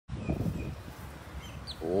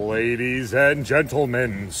Ladies and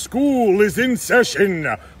gentlemen, school is in session.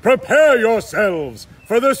 Prepare yourselves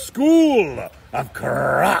for the School of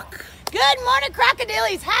Croc. Good morning,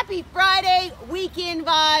 Crocodiles. Happy Friday. Weekend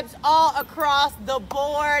vibes all across the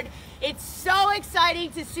board. It's so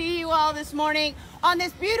exciting to see you all this morning on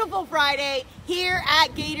this beautiful Friday here at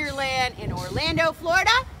Gatorland in Orlando,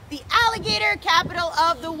 Florida, the alligator capital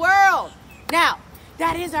of the world. Now,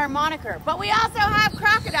 that is our moniker, but we also have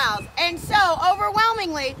crocodiles. And so,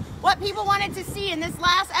 overwhelmingly, what people wanted to see in this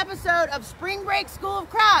last episode of Spring Break School of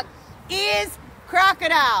Croc is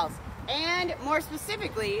crocodiles. And more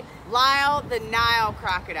specifically, Lyle the Nile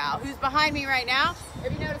crocodile, who's behind me right now.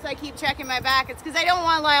 If you notice, I keep checking my back. It's because I don't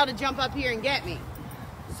want Lyle to jump up here and get me.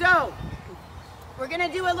 So, we're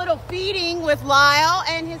gonna do a little feeding with Lyle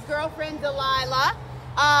and his girlfriend Delilah.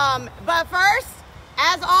 But first,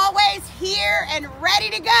 as always, here and ready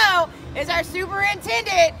to go is our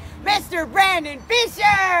superintendent, Mr. Brandon Fisher.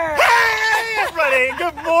 Hey, everybody.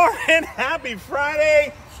 Good morning. Happy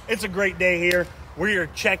Friday. It's a great day here. We are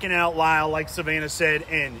checking out Lyle, like Savannah said,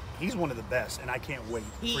 and he's one of the best, and I can't wait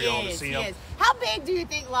for y'all to see him. He is. How big do you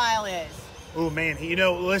think Lyle is? Oh, man. You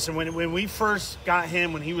know, listen, when we first got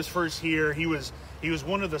him, when he was first here, he was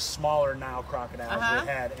one of the smaller Nile crocodiles we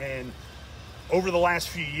had, and over the last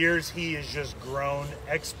few years, he has just grown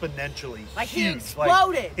exponentially. Like huge. He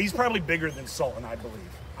exploded. Like, he's probably bigger than Sultan, I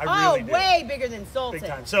believe. Way bigger than Sultan. Big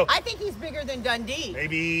time. So I think he's bigger than Dundee.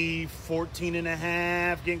 Maybe 14 and a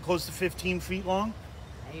half, getting close to 15 feet long.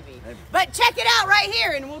 Maybe. But check it out right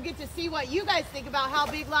here, and we'll get to see what you guys think about how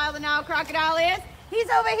big Lyle the Nile crocodile is. He's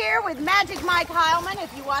over here with Magic Mike Heilman.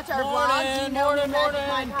 If you watch our vlogs, you know who Magic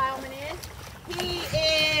Mike Heilman is. He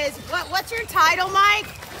is, what's your title, Mike?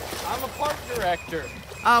 I'm a park director.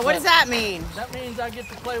 What does that mean? That means I get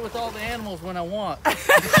to play with all the animals when I want.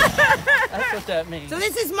 That's what that means. So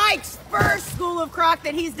this is Mike's first School of Croc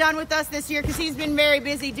that he's done with us this year because he's been very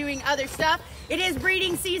busy doing other stuff. It is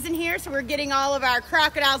breeding season here, so we're getting all of our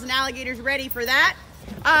crocodiles and alligators ready for that.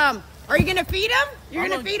 Are you going to feed him? You're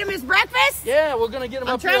going to feed him his breakfast? Yeah, we're going to get him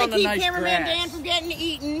up here on the nice grass. I'm trying to keep cameraman Dan from getting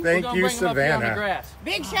eaten. Thank you, Savannah.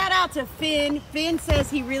 Big shout out to Finn. Finn says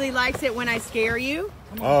he really likes it when I scare you.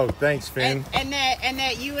 Oh, thanks, Finn. And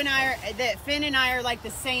that you and I are, that Finn and I are like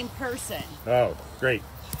the same person. Oh, great.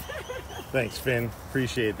 Thanks, Finn.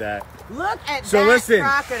 Appreciate that. Look at so that listen,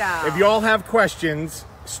 crocodile. If you all have questions,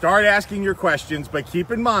 start asking your questions, but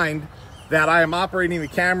keep in mind that I am operating the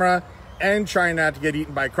camera and trying not to get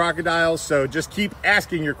eaten by crocodiles, so just keep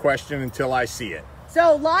asking your question until I see it.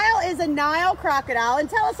 So Lyle is a Nile crocodile, and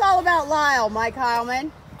tell us all about Lyle, Mike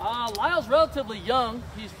Heilman. Lyle's relatively young.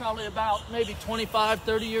 He's probably about maybe 25,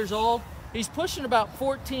 30 years old. He's pushing about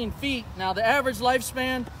 14 feet. Now, the average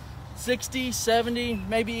lifespan, 60, 70,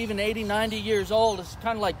 maybe even 80, 90 years old. It's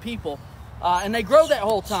kind of like people. And they grow that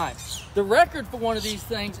whole time. The record for one of these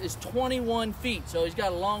things is 21 feet, so he's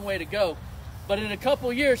got a long way to go. But in a couple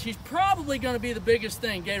of years, he's probably going to be the biggest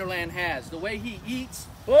thing Gatorland has. The way he eats.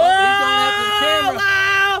 Whoa,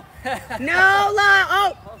 Lyle! No, Lyle!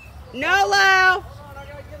 Oh, no, Lyle!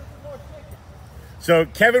 So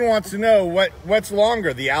Kevin wants to know what's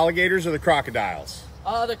longer, the alligators or the crocodiles?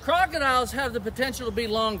 The crocodiles have the potential to be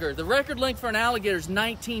longer. The record length for an alligator is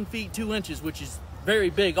 19 feet 2 inches, which is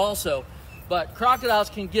very big also. But crocodiles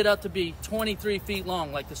can get up to be 23 feet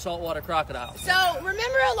long, like the saltwater crocodile. So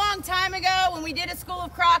remember a long time ago when we did a School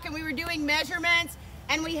of Croc and we were doing measurements,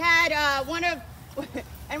 and we had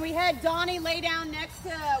we had Donnie lay down next to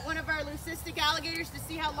one of our leucistic alligators to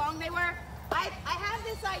see how long they were. I have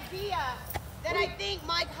this idea that I think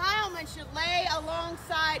Mike Heilman should lay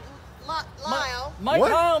alongside Lyle. Mike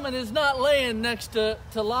Heilman is not laying next to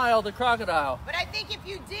Lyle the crocodile. But I think if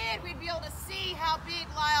you did, we'd be able to see how big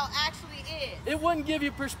Lyle actually is. It wouldn't give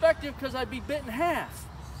you perspective because I'd be bit in half.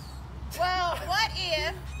 Well, what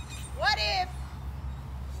if?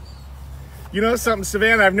 You know something,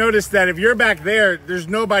 Savannah? I've noticed that if you're back there, there's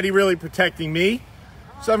nobody really protecting me.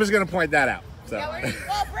 So I'm just going to point that out. So. Yeah,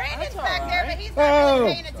 well, Brandon's back there, but he's not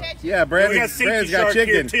really paying attention. Yeah, Brandon's got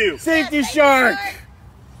chicken. Too. Safety shark!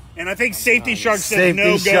 And I think Safety Shark said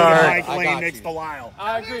no go to Mike laying next to Lyle.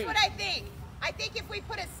 I agree. Here's what I think. I think if we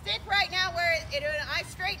put a stick right now where I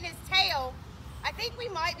straighten his tail, I think we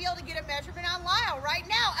might be able to get a measurement on Lyle right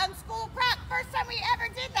now on School of Croc. First time we ever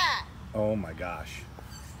did that. Oh my gosh.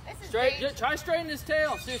 This is Try straightening his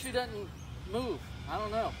tail. See if he doesn't move. I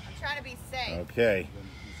don't know. I'm trying to be safe. Okay.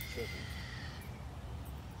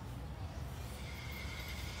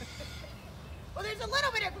 Well, there's a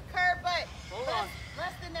little bit of a curve, but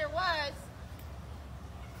less than there was.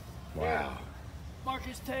 Wow. Mark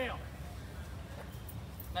his tail.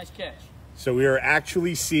 Nice catch. So we are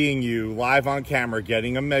actually seeing you live on camera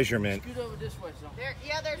getting a measurement. Scoot over this way, son.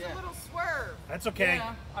 There's a little swerve. That's okay.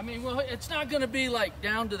 Yeah, I mean, well, it's not going to be like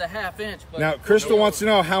down to the ½ inch. But Now, Crystal wants to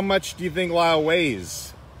know, how much do you think Lyle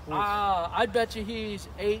weighs? I bet you he's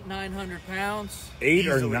 800-900 pounds.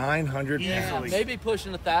 800 or 900 Yeah, pounds? maybe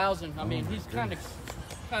pushing 1,000. I mean, he's kind of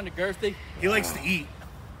girthy. He likes to eat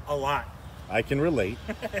a lot. I can relate.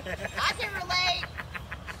 I can relate.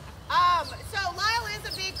 So Lyle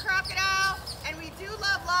is a big crocodile, and we do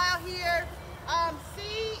love Lyle here.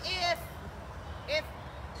 See if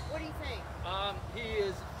what do you think? He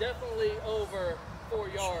is definitely over 4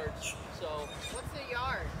 yards. So What's the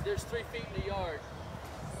yard? there's 3 feet in the yard.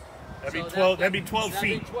 That'd be So 12. That'd be 12 that'd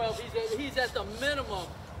be feet. 12. He's at the minimum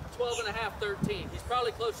 12 and a half, 13. He's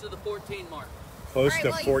probably close to the 14 mark. Close All to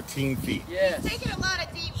right, well, 14 feet. Yes. He's taking a lot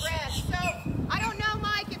of deep breaths. So I don't know,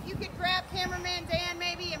 Mike, if you could grab cameraman Dan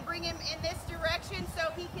maybe and bring him in this direction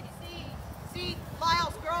so he can see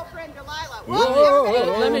Lyle's girlfriend Delilah.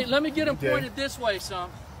 Whoa. Let me get him Okay. pointed this way, son.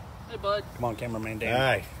 Hey, bud. Come on, cameraman All Dan.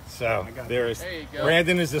 right, so there is. There you go.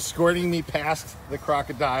 Brandon is escorting me past the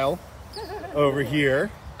crocodile over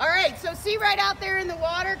here. All right, so see right out there in the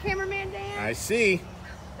water, cameraman Dan? I see.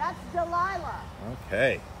 That's Delilah.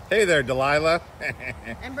 Okay. Hey there, Delilah.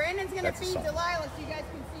 And Brandon's going to That's a feed song. Delilah so you guys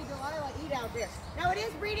can see Delilah eat out there. Now, it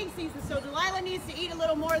is breeding season, so Delilah needs to eat a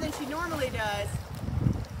little more than she normally does.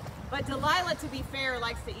 But Delilah, to be fair,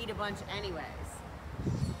 likes to eat a bunch anyways.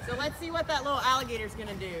 So let's see what that little alligator's going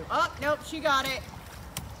to do. Oh, nope, she got it.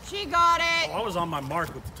 She got it. Oh, I was on my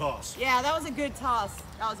mark with the toss. Yeah, that was a good toss.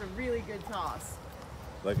 That was a really good toss.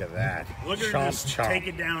 Look at that. Look at her Chomp, just chomp. take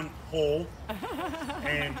it down whole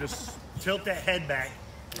and just tilt that head back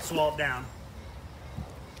and swallow it down.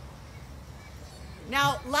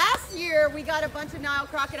 Now, last year, we got a bunch of Nile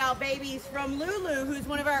crocodile babies from Lulu, who's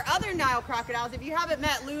one of our other Nile crocodiles. If you haven't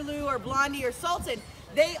met Lulu or Blondie or Sultan,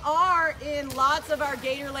 they are in lots of our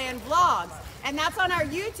Gatorland vlogs. And that's on our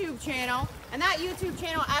YouTube channel. And that YouTube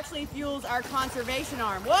channel actually fuels our conservation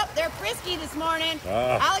arm. Whoop, they're frisky this morning.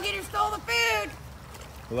 Alligator stole the food.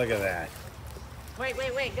 Look at that. Wait,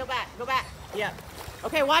 go back. Yep.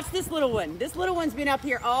 Okay, watch this little one. This little one's been up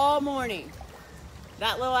here all morning.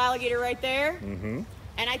 That little alligator right there. Mm-hmm.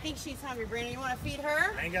 And I think she's hungry. Brandon, you want to feed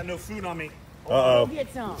her? I ain't got no food on me. Uh-oh. Go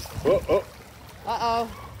get some. Oh.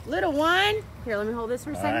 Uh-oh. Little one. Here, let me hold this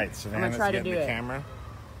for a All second. right, I'm Savannah's going to try to getting do the it. camera.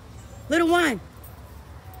 Little one.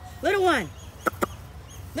 Little one.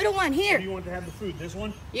 Little one, Who do here. you want to have the food? This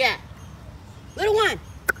one? Yeah. Little one.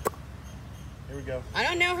 Here we go. I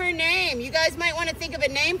don't know her name. You guys might want to think of a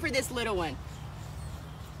name for this little one.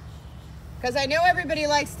 Because I know everybody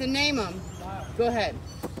likes to name them. Go ahead.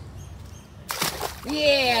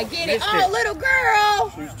 Yeah, get it. Missed Oh, it. little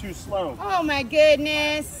girl. She was too slow. Oh, my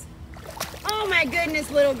goodness. Oh, my goodness,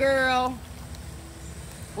 little girl.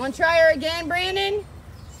 Want to try her again, Brandon?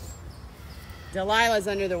 Delilah's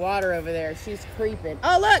under the water over there. She's creeping.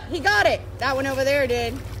 Oh, look, he got it. That one over there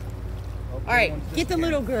did. All right, get the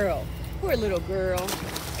little girl. Poor little girl.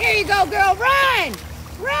 Here you go, girl. Run!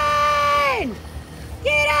 Run!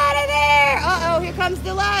 Get out of there! Uh-oh, here comes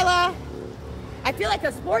Delilah. I feel like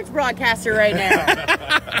a sports broadcaster right now.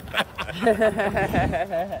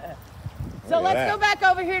 So Look at let's that. go back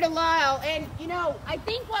over here to Lyle. And, you know, I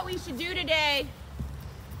think what we should do today,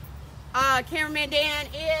 cameraman Dan,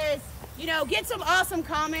 is, you know, get some awesome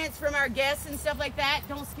comments from our guests and stuff like that.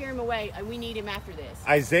 Don't scare him away. We need him after this.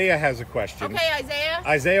 Isaiah has a question. Okay, Isaiah?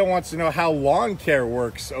 Isaiah wants to know how lawn care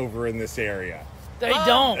works over in this area. They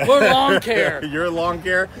don't. We're lawn care. You're lawn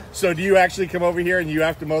care? So do you actually come over here and you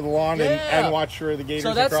have to mow the lawn Yeah. and watch for the gators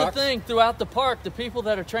So that's and the crocs? thing. Throughout the park, the people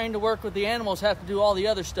that are trained to work with the animals have to do all the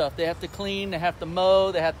other stuff. They have to clean, they have to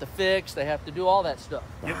mow, they have to fix, they have to do all that stuff.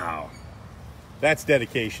 Wow. That's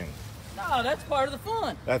dedication. No, that's part of the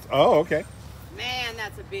fun. Oh, okay. Man,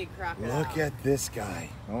 that's a big crocodile. Look at this guy.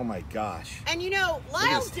 Oh my gosh. And you know,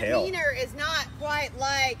 Lyle's his tail. demeanor is not quite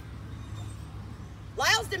like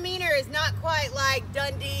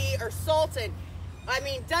Dundee or Sultan. I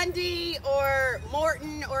mean, Dundee or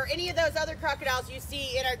Morton or any of those other crocodiles you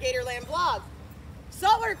see in our Gatorland vlogs.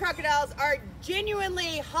 Saltwater crocodiles are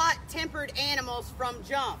genuinely hot-tempered animals from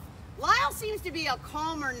jump. Lyle seems to be a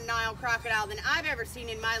calmer Nile crocodile than I've ever seen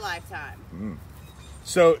in my lifetime.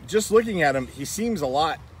 So just looking at him, he seems a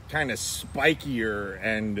lot kind of spikier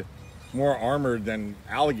and more armored than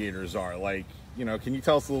alligators are. Like, you know, can you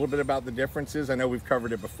tell us a little bit about the differences? I know we've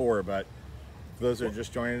covered it before, but for those that are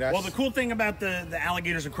just joining us. Well, the cool thing about the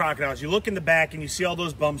alligators and crocodiles, you look in the back and you see all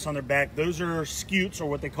those bumps on their back. Those are scutes, or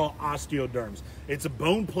what they call osteoderms. It's a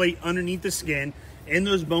bone plate underneath the skin, In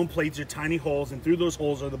those bone plates are tiny holes, and through those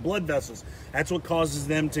holes are the blood vessels. That's what causes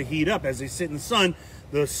them to heat up. As they sit in the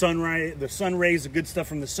sun rays, the good stuff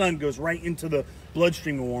from the sun goes right into the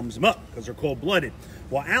bloodstream and warms them up because they're cold-blooded.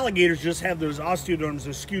 While alligators just have those osteoderms,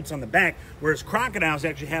 those scutes on the back, whereas crocodiles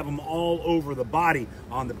actually have them all over the body,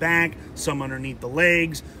 on the back, some underneath the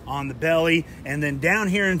legs, on the belly, and then down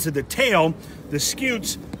here into the tail, the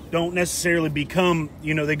scutes don't necessarily become,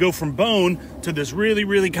 you know, they go from bone to this really,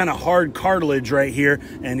 really kind of hard cartilage right here,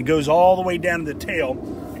 and it goes all the way down to the tail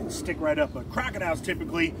and stick right up. But crocodiles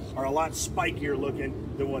typically are a lot spikier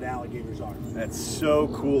looking than what alligators are. That's so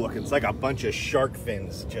cool looking. It's like a bunch of shark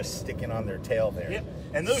fins just sticking on their tail there. Yep.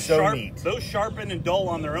 And those those sharpen and dull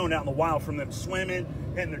on their own out in the wild from them swimming,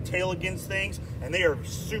 hitting their tail against things, and they are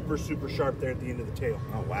super, super sharp there at the end of the tail.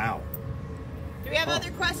 Oh, wow. Do we have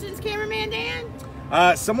other questions, cameraman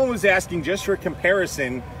Dan? Someone was asking, just for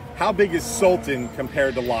comparison, how big is Sultan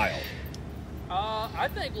compared to Lyle? I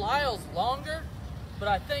think Lyle's longer, but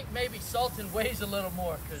I think maybe Sultan weighs a little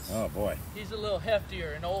more because Oh, boy. he's a little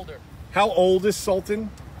heftier and older. How old is Sultan?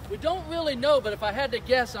 We don't really know, but if I had to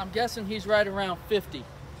guess, I'm guessing he's right around 50.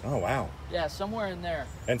 Oh, wow. Yeah, somewhere in there.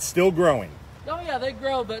 And still growing. Oh yeah, they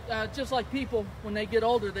grow, but just like people, when they get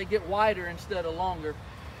older, they get wider instead of longer.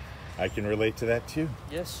 I can relate to that, too.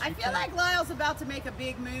 Yes. I feel like Lyle's about to make a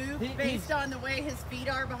big move based on the way his feet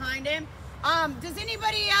are behind him. Does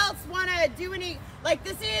anybody else want to do any, like,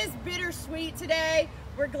 this is bittersweet today.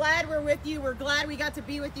 We're glad we're with you. We're glad we got to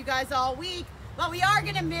be with you guys all week. But we are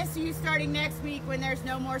going to miss you starting next week when there's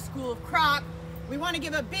no more School of Croc. We want to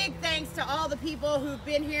give a big thanks to all the people who've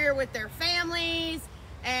been here with their families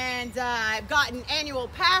and I've gotten annual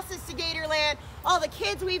passes to Gatorland. All the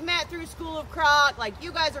kids we've met through School of Croc, like,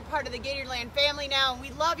 you guys are part of the Gatorland family now, and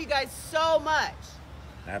we love you guys so much.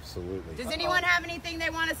 Absolutely. Does anyone have anything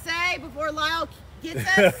they want to say before Lyle gets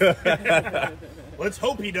us? Let's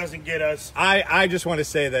hope he doesn't get us. I just want to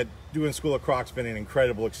say that doing School of Croc's been an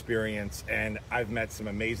incredible experience, and I've met some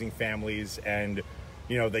amazing families, and,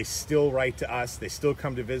 you know, they still write to us. They still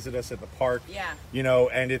come to visit us at the park. Yeah. You know,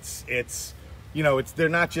 and you know, they're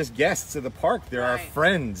not just guests at the park, they're our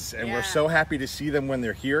friends, and we're so happy to see them when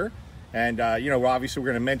they're here. And, you know, obviously we're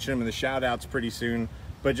going to mention them in the shout outs pretty soon,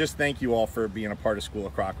 but just thank you all for being a part of School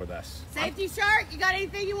of Croc with us. Safety Shark, you got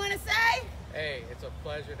anything you want to say? Hey, it's a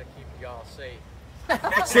pleasure to keep y'all safe.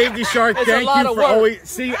 Safety Shark, thank you for always,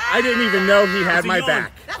 see, I didn't even know he had my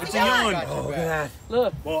back. That's a yawn. Oh, look at that.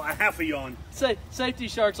 Look, Well, a half a yawn. Safety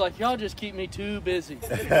Shark's like, y'all just keep me too busy.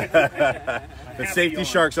 The Safety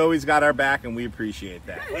Shark's always got our back, and we appreciate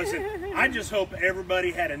that. Listen, I just hope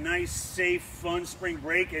everybody had a nice, safe, fun spring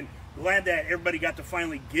break, and glad that everybody got to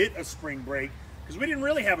finally get a spring break, because we didn't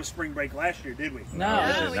really have a spring break last year, did we?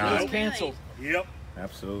 No, we it didn't was canceled. Yep.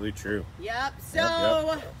 Absolutely true. Yep.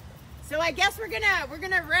 So I guess we're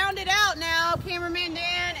gonna round it out now, cameraman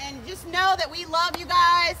Dan, and just know that we love you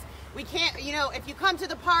guys. We can't, you know, if you come to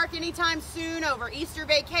the park anytime soon over Easter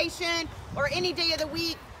vacation or any day of the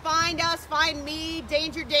week, find us, find me,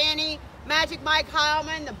 Danger Danny, Magic Mike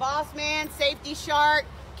Heilman, the Boss Man, Safety Shark,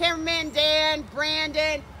 cameraman Dan,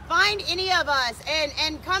 Brandon. Find any of us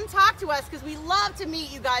and come talk to us, because we love to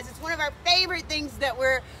meet you guys. It's one of our favorite things that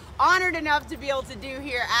we're honored enough to be able to do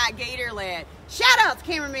here at Gatorland. Shout outs,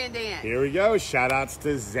 cameraman Dan. Here we go. Shout outs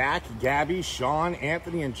to Zach, Gabby, Sean,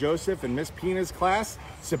 Anthony, and Joseph in Miss Pina's class,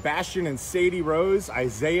 Sebastian and Sadie Rose,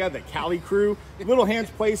 Isaiah, the Cali crew, Little Hands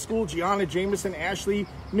Play School, Gianna, Jameson, Ashley,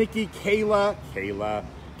 Mickey, Kayla,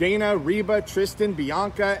 Dana, Reba, Tristan,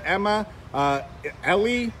 Bianca, Emma,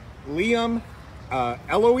 Ellie, Liam,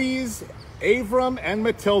 Eloise, Avram, and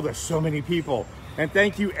Matilda. So many people. And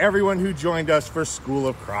thank you everyone who joined us for School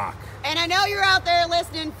of Croc. And I know you're out there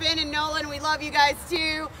listening, Finn and Nolan. We love you guys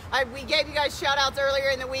too. We gave you guys shout outs earlier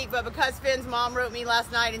in the week, but because Finn's mom wrote me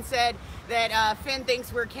last night and said that Finn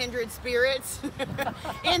thinks we're kindred spirits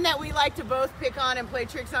in that we like to both pick on and play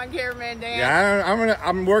tricks on cameraman Dan. Yeah,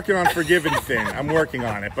 I'm working on forgiving Finn. I'm working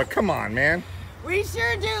on it, but come on, man. We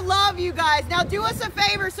sure do love you guys. Now do us a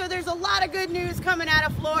favor, so there's a lot of good news coming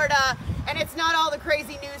out of Florida, and it's not all the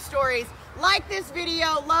crazy news stories. Like this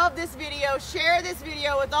video, love this video, share this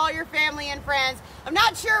video with all your family and friends. I'm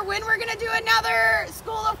not sure when we're gonna do another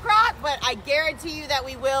School of Croc, but I guarantee you that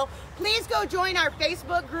we will. Please go join our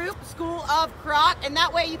Facebook group, School of Croc, and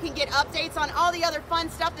that way you can get updates on all the other fun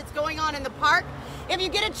stuff that's going on in the park. If you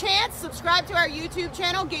get a chance, subscribe to our YouTube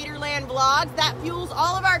channel, Gatorland Vlogs. That fuels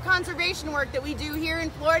all of our conservation work that we do here in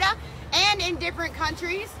Florida and in different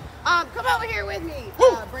countries. Come over here with me,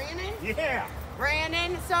 Brandon. Yeah.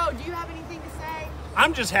 Brandon, so do you have anything to say?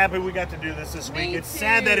 I'm just happy we got to do this week. Me It's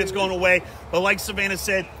sad that it's too. going away, but like Savannah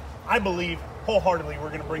said, I believe wholeheartedly we're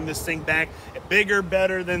going to bring this thing back bigger,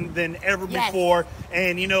 better than ever before.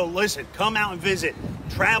 And, you know, listen, come out and visit.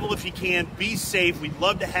 Travel if you can. Be safe. We'd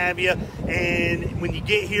love to have you. And when you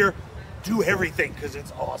get here, do everything because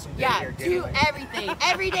it's awesome. Yeah, do everything.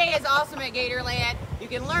 Every day is awesome at Gatorland. You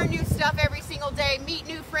can learn new stuff every single day, meet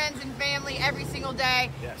new friends and family every single day.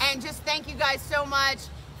 Yes. And just thank you guys so much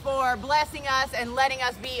for blessing us and letting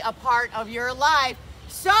us be a part of your life.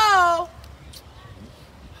 So,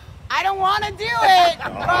 I don't want to do it,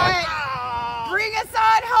 but bring us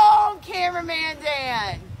on home, cameraman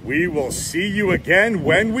Dan. We will see you again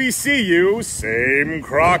when we see you. Same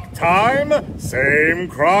Croc time, same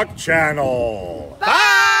Croc channel.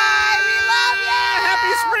 Bye!